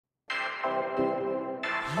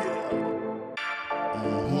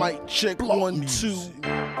mic check block 1, music. 2.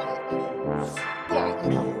 Block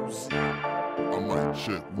music. I might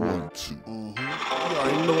check 1, 2. You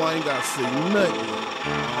already know I ain't gotta say nothing.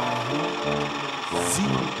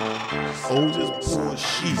 See, just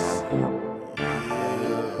bullshit.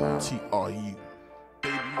 Yeah. T-R-U.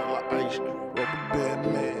 Baby, you like ice cream. Rubber band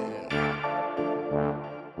man.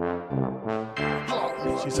 Block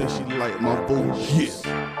me. She said she like my voice.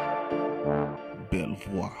 Yeah.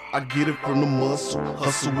 I get it from the muscle,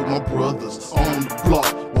 hustle with my brothers on the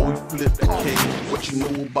block while we flip the cake. What you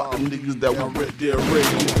know about them niggas that we rep their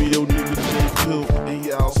rate? Be your niggas J-Pimp and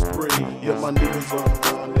y'all spray. Yeah, my niggas on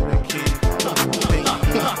and they can't.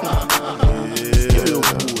 Yeah,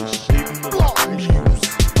 block music.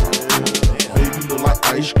 Baby look like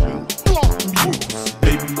ice cream. Block music.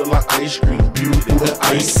 Baby look like ice cream. Beauty and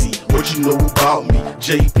icy. What you know about me?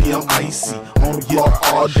 J-Pimp, I'm icy. On the block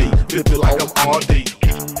all day, flip it like I'm all day.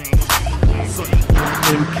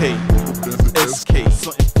 MK, SK,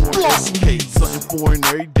 something foreign, SK, something foreign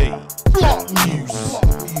every day. Block music.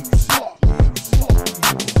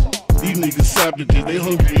 These niggas savage, they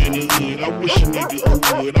hungry in the hood. I wish a nigga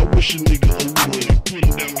would. I wish a nigga would. Put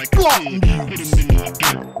him down like block music. Put him in the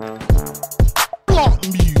dirt. Block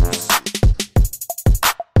music.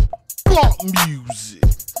 Block music.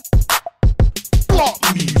 Block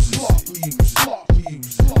music. Block music. Block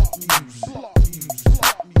music.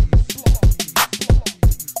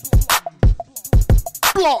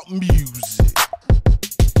 Block music. Block music.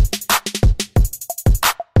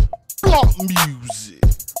 Block music.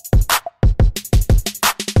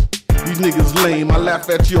 These niggas lame, I laugh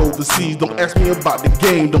at you overseas. Don't ask me about the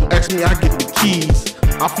game, don't ask me, I get the keys.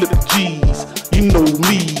 I flip the G's, you know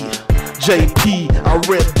me. JP, I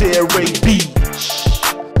rep their AB.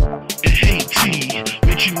 Hey T,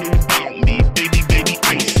 what you know about me? Baby, baby,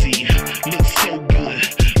 icy. Look so good,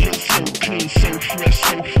 look so clean, so fresh,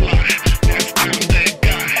 so fly. That's I'm that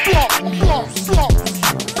guy. Block music. Block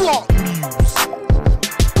music. Block